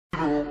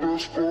This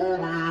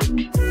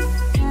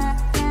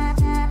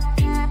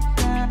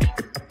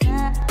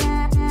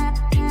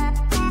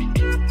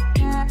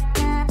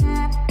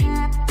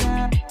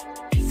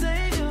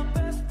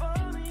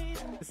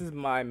is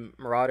my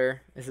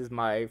Marauder. This is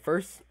my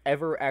first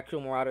ever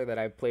actual Marauder that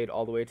I've played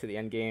all the way to the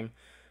end game.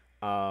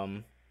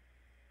 This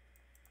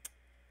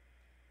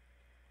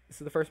is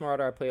the first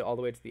Marauder I played all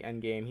the way to the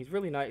end game. He's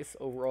really nice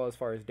overall as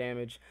far as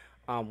damage.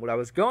 What I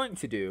was going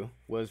to do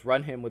was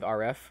run him with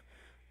RF.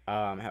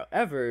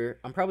 However,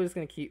 I'm probably just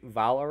going to keep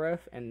Val RF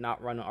and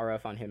not run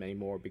RF on him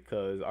anymore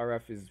because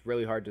RF is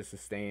really hard to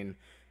sustain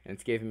and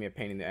it's giving me a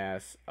pain in the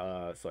ass.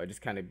 So I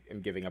just kind of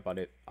am giving up on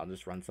it. I'll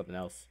just run something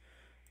else.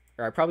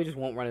 Or I probably just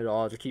won't run it at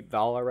all. I'll just keep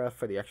Val RF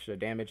for the extra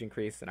damage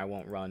increase and I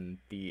won't run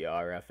the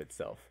RF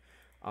itself.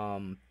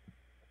 The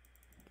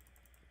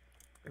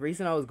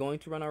reason I was going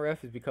to run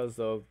RF is because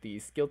of the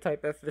skill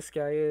type that this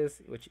guy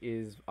is, which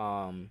is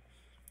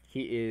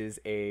he is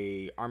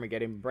a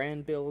Armageddon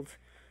brand build.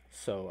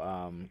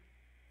 So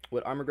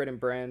what Armageddon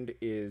brand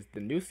is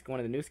one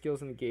of the new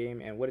skills in the game,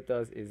 and what it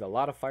does is a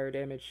lot of fire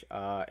damage,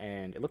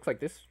 and it looks like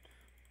this.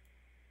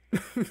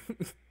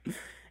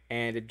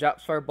 And it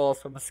drops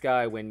fireballs from the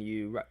sky when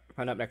you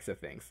run up next to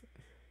things.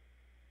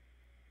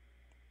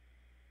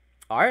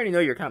 Oh, I already know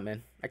you're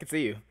coming. I can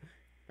see you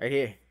right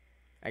here.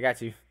 I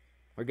got you.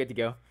 We're good to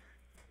go. I'm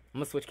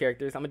gonna switch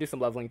characters. I'm gonna do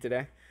some leveling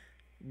today,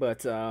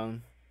 but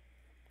that'll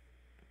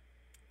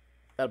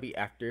be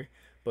after.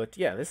 But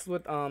yeah, this is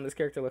what this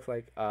character looks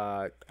like.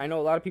 I know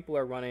a lot of people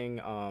are running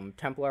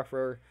Templar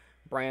for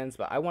brands,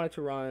 but I wanted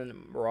to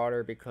run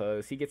Marauder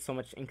because he gets so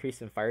much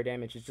increase in fire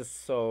damage. It's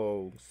just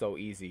so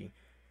easy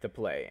to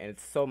play, and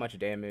it's so much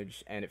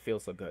damage, and it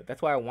feels so good.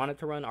 That's why I wanted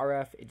to run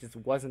RF. It just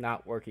was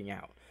not working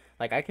out.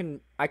 Like I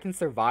can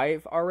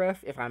survive RF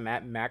if I'm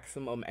at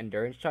maximum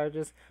endurance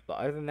charges, but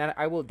other than that,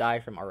 I will die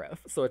from RF.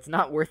 So it's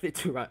not worth it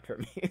to run for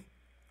me.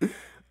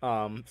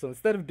 So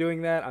instead of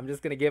doing that, I'm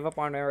just gonna give up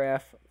on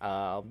RF.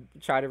 I'll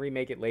try to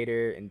remake it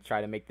later and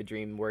try to make the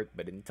dream work.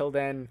 But until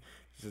then,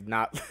 it's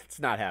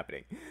not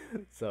happening.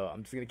 So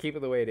I'm just gonna keep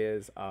it the way it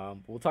is.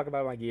 We'll talk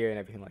about my gear and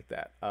everything like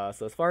that.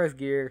 So as far as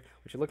gear,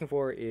 what you're looking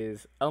for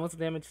is elemental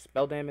damage,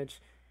 spell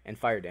damage, and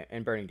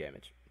and burning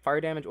damage.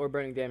 Fire damage or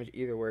burning damage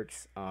either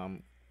works.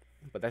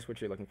 But that's what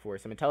you're looking for.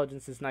 Some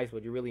intelligence is nice,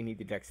 but you really need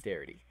the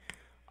dexterity.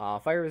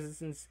 Fire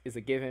resistance is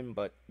a given,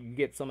 but you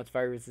get so much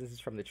fire resistance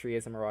from the tree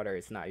as a Marauder,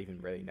 it's not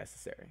even really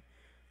necessary.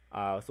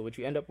 So what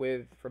you end up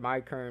with for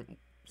my current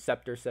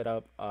scepter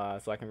setup,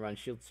 so I can run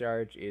shield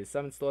charge, is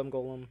summon Storm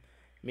Golem,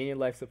 minion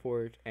life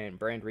support, and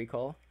brand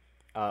recall.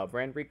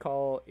 Brand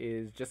recall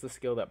is just a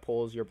skill that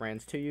pulls your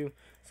brands to you.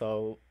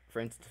 So for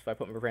instance, if I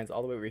put my brands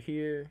all the way over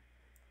here,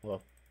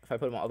 well, if I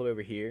put them all the way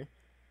over here,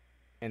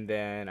 and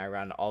then I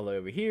run all the way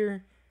over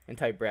here, and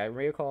type brand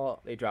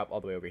recall, they drop all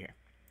the way over here.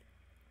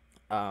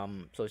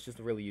 So it's just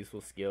a really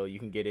useful skill. You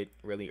can get it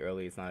really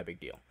early. It's not a big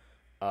deal.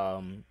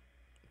 So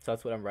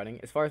that's what I'm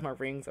running. As far as my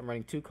rings, I'm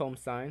running 2 comb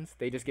signs.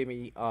 They just give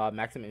me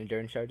maximum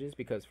endurance charges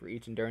because for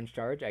each endurance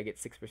charge, I get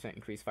 6%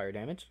 increased fire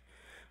damage.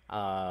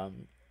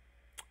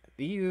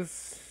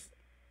 These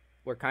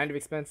were kind of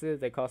expensive.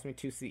 They cost me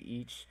 2C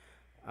each,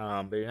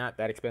 but they're not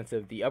that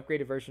expensive. The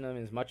upgraded version of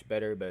them is much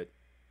better, but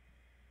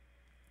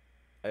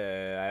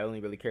I only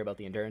really care about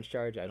the endurance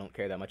charge. I don't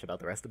care that much about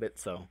the rest of it,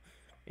 so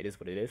it is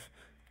what it is.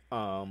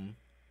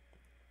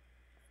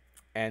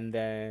 And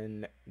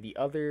then the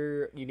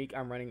other unique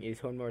I'm running is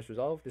Homemore's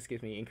Resolve. This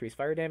gives me increased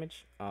fire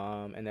damage,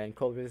 and then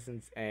cold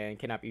resistance, and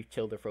cannot be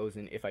chilled or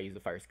frozen if I use a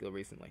fire skill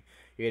recently.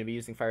 You're going to be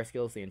using fire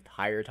skills the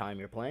entire time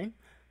you're playing,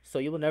 so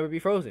you will never be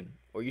frozen,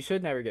 or you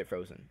should never get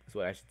frozen, is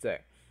what I should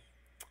say.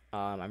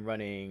 I'm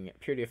running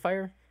Purity of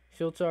Fire,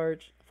 Shield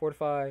Charge,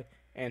 Fortify,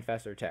 and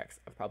faster attacks.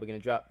 I'm probably going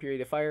to drop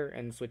Purity of Fire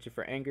and switch it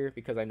for Anger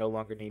because I no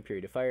longer need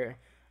Purity of Fire.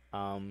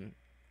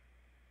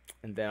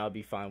 And then I'll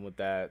be fine with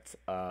that.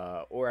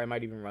 Or I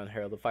might even run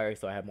Herald of Fire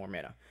so I have more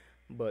mana.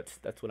 But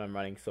that's what I'm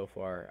running so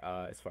far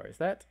as far as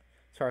that.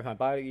 As far as my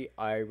body,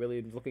 I really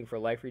am looking for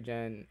life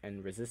regen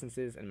and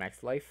resistances and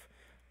max life.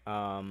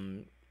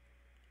 And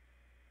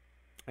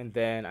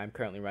then I'm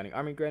currently running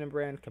Armageddon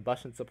brand,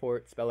 combustion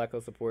support, spell echo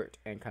support,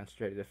 and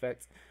concentrated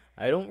effects.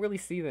 I don't really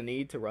see the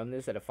need to run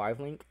this at a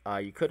 5-link.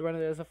 You could run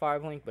it as a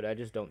 5-link, but I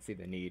just don't see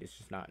the need. It's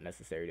just not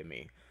necessary to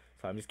me.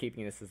 So I'm just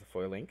keeping this as a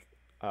 4-link.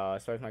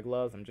 As far as my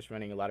gloves, I'm just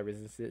running a lot of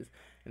resistances.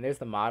 And there's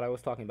the mod I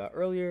was talking about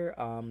earlier.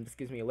 This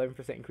gives me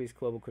 11% increased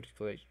global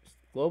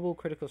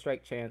critical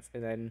strike chance,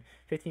 and then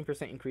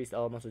 15% increased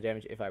elemental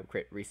damage if I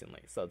crit recently.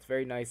 So it's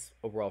very nice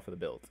overall for the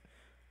build.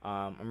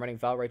 I'm running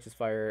Val Righteous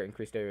Fire,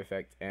 increased area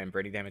effect, and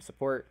burning damage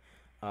support.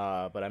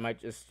 But I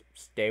might just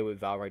stay with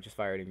Val Righteous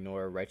Fire and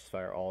ignore Righteous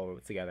Fire all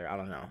together. I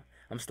don't know.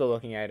 I'm still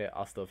looking at it.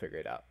 I'll still figure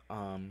it out.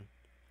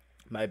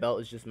 My belt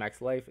is just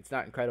max life. It's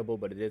not incredible,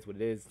 but it is what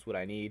it is. It's what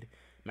I need.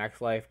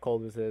 Max life,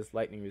 cold resist,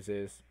 lightning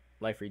resist,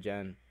 life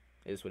regen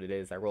is what it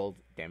is. I rolled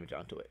damage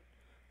onto it.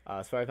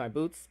 As far as my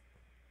boots,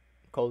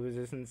 cold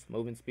resistance,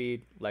 movement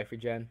speed, life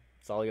regen.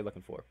 That's all you're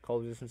looking for.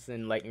 Cold resistance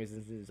and lightning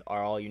resistance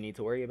are all you need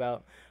to worry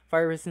about.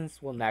 Fire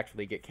resistance will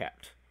naturally get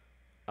capped.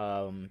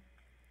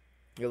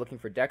 You're looking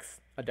for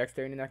a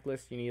dexterity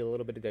necklace. You need a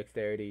little bit of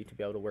dexterity to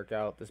be able to work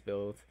out this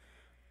build.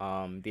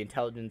 The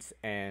intelligence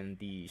and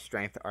the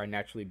strength are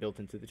naturally built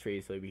into the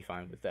tree, so you'll be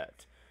fine with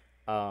that.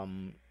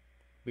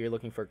 We're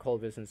looking for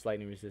cold resistance,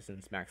 lightning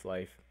resistance, max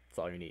life. That's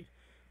all you need.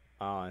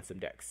 And some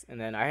dex.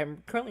 And then I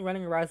am currently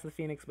running Rise of the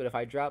Phoenix, but if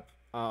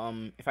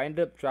I end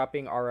up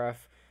dropping RF,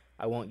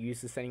 I won't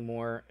use this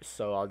anymore.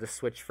 So I'll just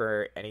switch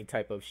for any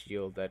type of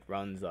shield that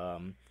runs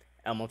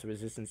elemental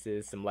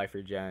resistances, some life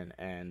regen,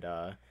 and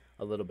a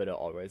little bit of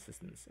all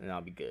resistance, and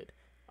I'll be good.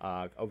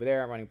 Over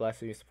there, I'm running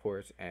blasphemy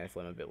support and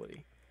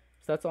flammability.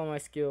 So that's all my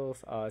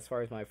skills. As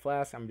far as my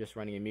flask, I'm just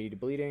running immunity to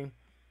bleeding.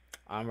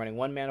 I'm running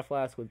 1 mana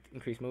flask with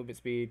increased movement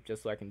speed,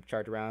 just so I can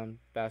charge around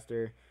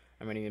faster.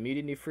 I'm running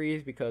immunity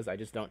freeze because I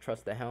just don't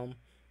trust the helm.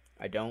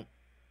 I don't,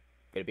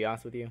 gonna be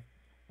honest with you.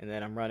 And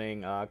then I'm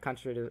running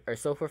concentrated or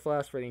sulfur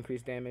flask for the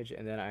increased damage,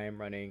 and then I am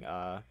running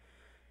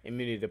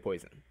immunity to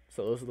poison.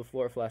 So those are the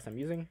floor flasks I'm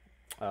using.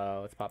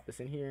 Let's pop this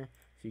in here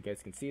so you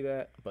guys can see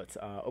that. But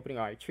opening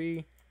our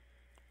tree.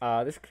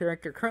 This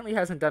character currently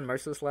hasn't done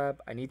Merciless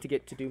Lab. I need to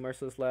get to do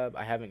Merciless Lab.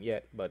 I haven't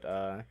yet, but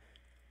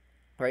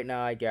right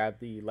now I grab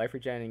the life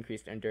regen,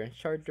 increased endurance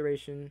charge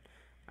duration.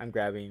 I'm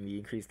grabbing the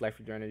increased life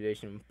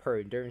regeneration per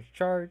endurance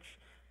charge.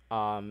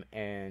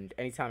 And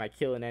anytime I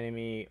kill an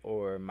enemy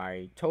or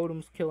my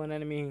totems kill an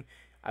enemy,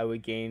 I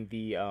would gain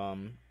the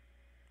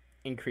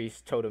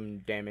increased totem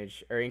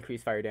damage or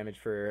increased fire damage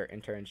for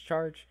endurance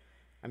charge.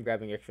 I'm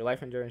grabbing extra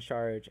life endurance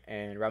charge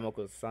and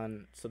Ramoko's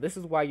Sun. So this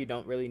is why you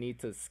don't really need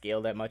to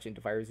scale that much into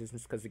fire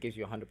resistance, because it gives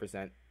you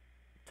 100%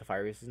 to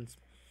fire resistance.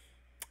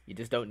 You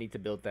just don't need to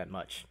build that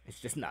much. It's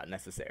just not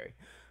necessary.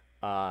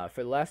 For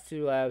the last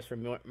 2 labs, for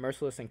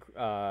Merciless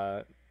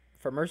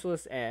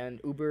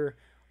and Uber,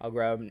 I'll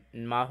grab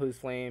Mahu's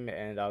Flame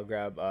and I'll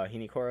grab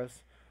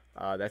Hinikora's.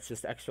 That's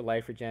just extra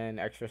life regen,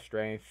 extra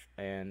strength,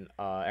 and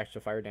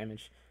extra fire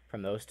damage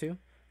from those 2.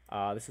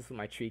 This is what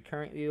my tree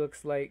currently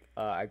looks like.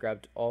 I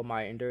grabbed all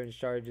my endurance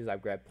charges.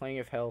 I've grabbed plenty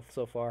of health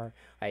so far.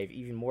 I have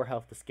even more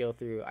health to scale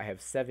through. I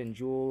have 7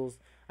 jewels.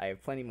 I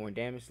have plenty more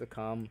damage to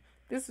come.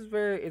 This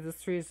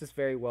tree is just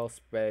very well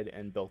spread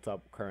and built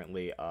up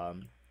currently,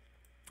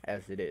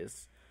 as it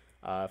is.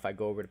 If I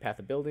go over to Path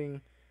of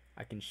Building,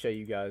 I can show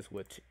you guys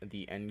what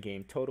the end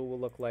game total will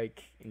look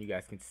like, and you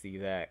guys can see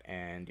that.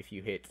 And if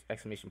you hit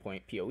exclamation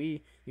point POE,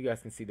 you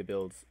guys can see the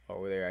builds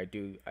over there.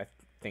 I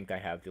think I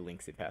have the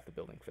links in Path of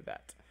Building for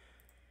that.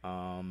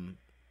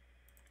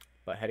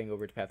 But heading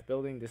over to Path of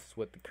Building, this is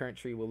what the current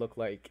tree will look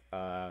like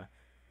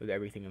with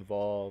everything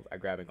involved. I'm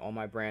grabbing all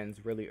my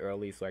brands really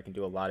early so I can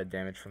do a lot of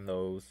damage from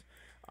those.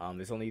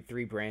 There's only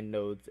 3 brand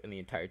nodes in the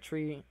entire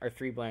tree, or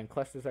 3 brand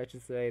clusters I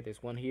should say.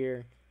 There's one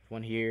here,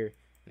 and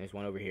there's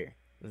one over here.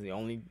 Those are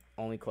the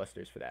only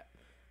clusters for that.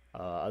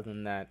 Other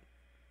than that,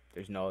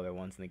 there's no other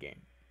ones in the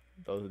game.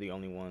 Those are the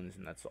only ones,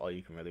 and that's all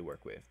you can really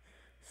work with.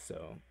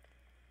 So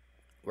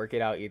work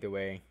it out either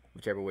way,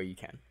 whichever way you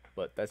can.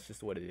 But that's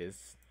just what it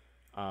is.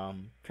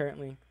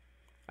 Currently,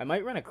 I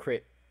might run a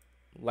crit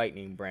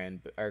lightning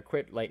brand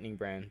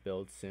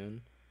build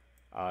soon,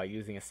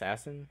 using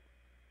assassin,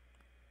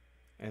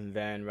 and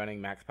then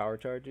running max power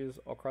charges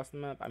all across the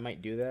map. I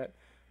might do that.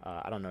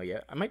 I don't know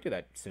yet. I might do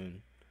that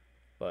soon.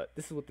 But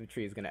this is what the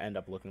tree is going to end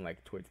up looking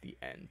like towards the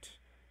end.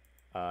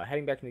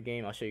 Heading back in the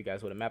game, I'll show you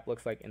guys what a map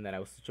looks like, and then I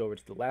will switch over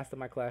to the last of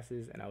my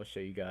classes, and I will show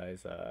you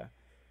guys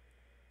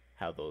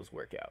how those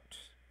work out.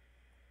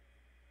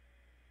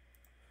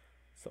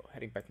 So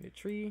heading back in the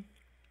tree,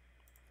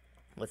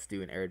 let's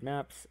do an arid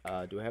maps.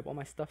 Do I have all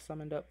my stuff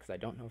summoned up? Because I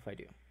don't know if I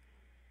do.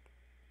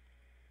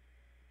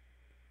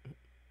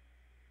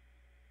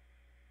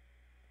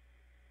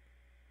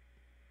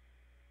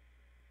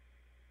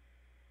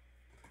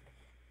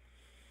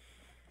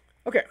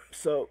 Okay,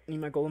 so need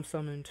my golem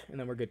summoned, and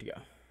then we're good to go.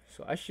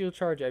 So I shield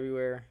charge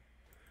everywhere.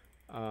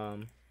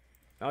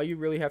 All you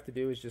really have to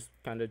do is just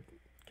kind of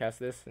cast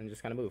this and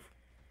just kind of move.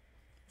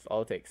 That's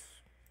all it takes.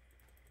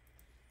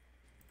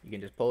 You can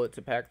just pull it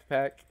to pack,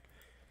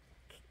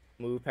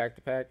 move pack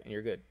to pack, and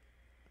you're good.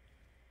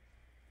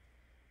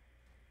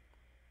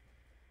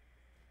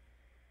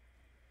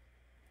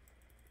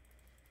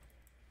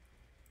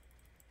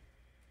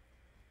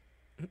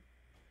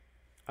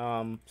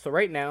 So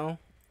right now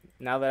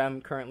that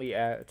I'm currently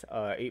at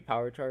 8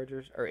 power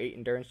chargers or 8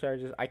 endurance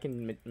charges, I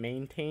can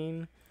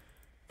maintain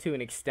to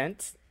an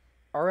extent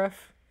RF.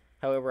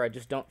 However, I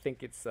just don't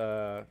think it's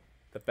the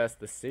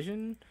best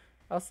decision,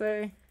 I'll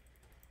say.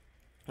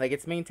 Like,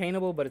 it's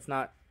maintainable, but it's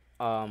not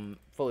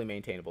fully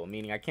maintainable,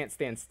 meaning I can't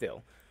stand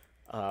still.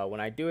 When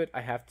I do it,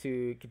 I have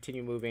to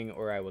continue moving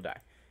or I will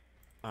die.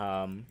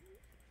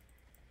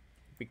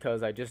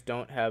 Because I just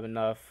don't have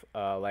enough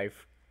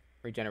life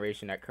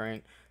regeneration at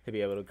current to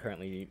be able to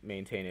currently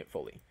maintain it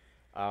fully.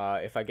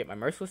 If I get my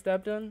Merciless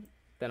Stab done,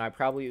 then I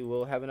probably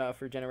will have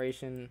enough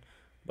regeneration.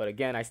 But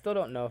again, I still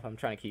don't know if I'm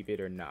trying to keep it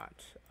or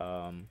not.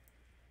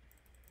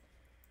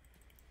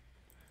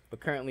 But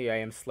currently I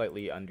am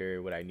slightly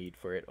under what I need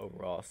for it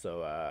overall.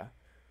 So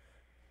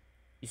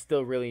you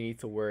still really need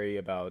to worry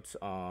about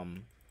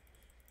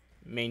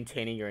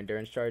maintaining your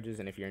endurance charges.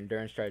 And if your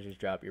endurance charges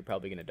drop, you're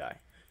probably going to die.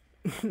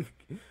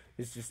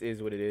 This just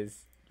is what it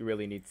is. You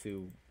really need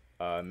to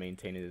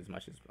maintain it as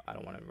much as I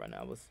don't want to run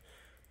Albus.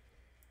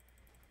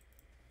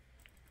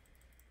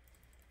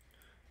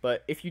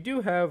 But if you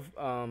do have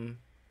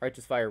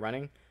Righteous Fire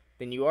running,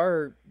 then you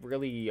are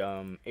really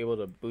able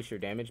to boost your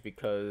damage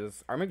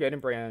because Armageddon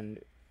brand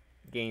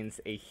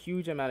gains a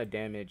huge amount of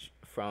damage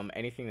from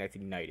anything that's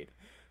ignited.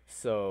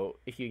 So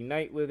if you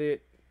ignite with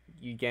it,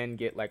 you again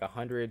get like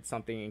 100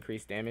 something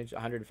increased damage,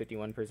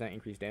 151%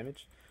 increased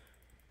damage.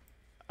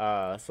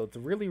 So it's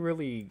really,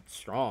 really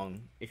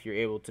strong if you're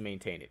able to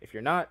maintain it. If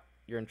you're not,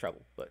 you're in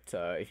trouble. But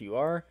if you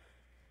are,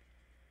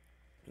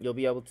 you'll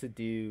be able to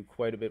do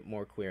quite a bit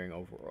more clearing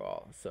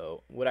overall.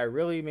 So what I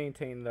really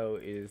maintain though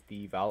is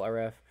the Val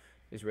RF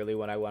is really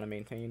what I want to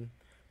maintain,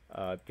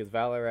 because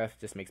Val RF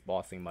just makes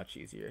bossing much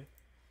easier.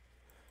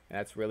 And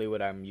that's really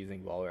what I'm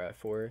using Val RF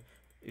for,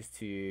 is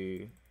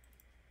to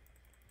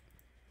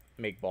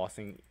make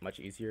bossing much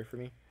easier for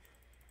me.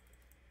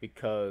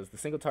 Because the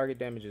single target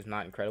damage is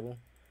not incredible.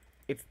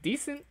 It's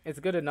decent, it's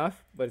good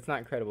enough, but it's not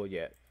incredible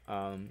yet.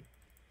 I'm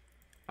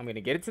going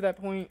to get it to that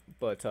point,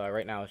 but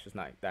right now it's just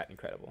not that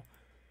incredible.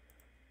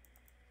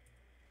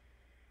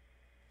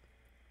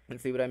 And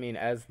see what I mean?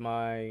 As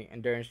my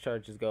endurance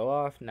charges go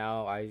off,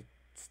 now I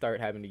start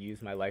having to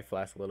use my life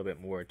flask a little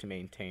bit more to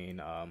maintain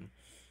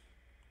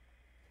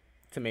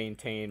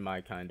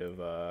my kind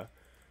of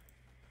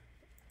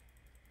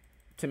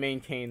to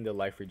maintain the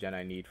life regen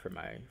I need for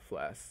my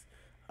flasks.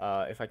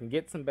 If I can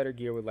get some better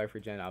gear with life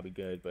regen, I'll be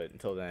good, but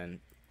until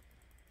then,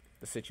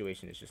 the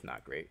situation is just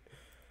not great.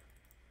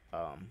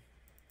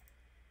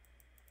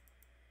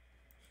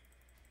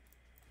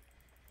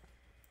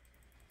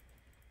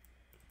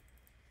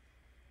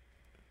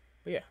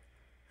 But yeah,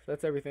 so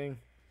that's everything.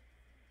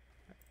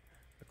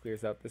 It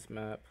clears out this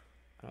map.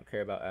 I don't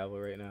care about Ava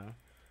right now.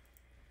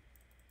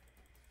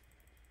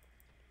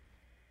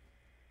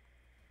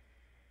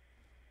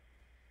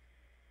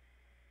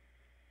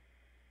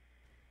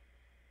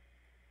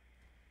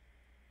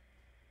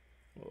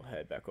 We'll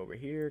head back over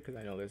here because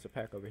I know there's a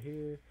pack over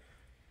here.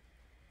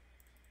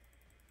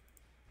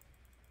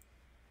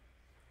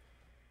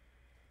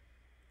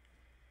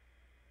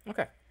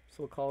 Okay, so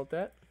we'll call it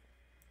that.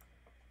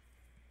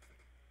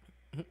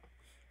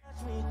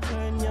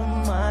 Turn your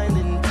mind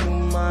into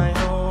my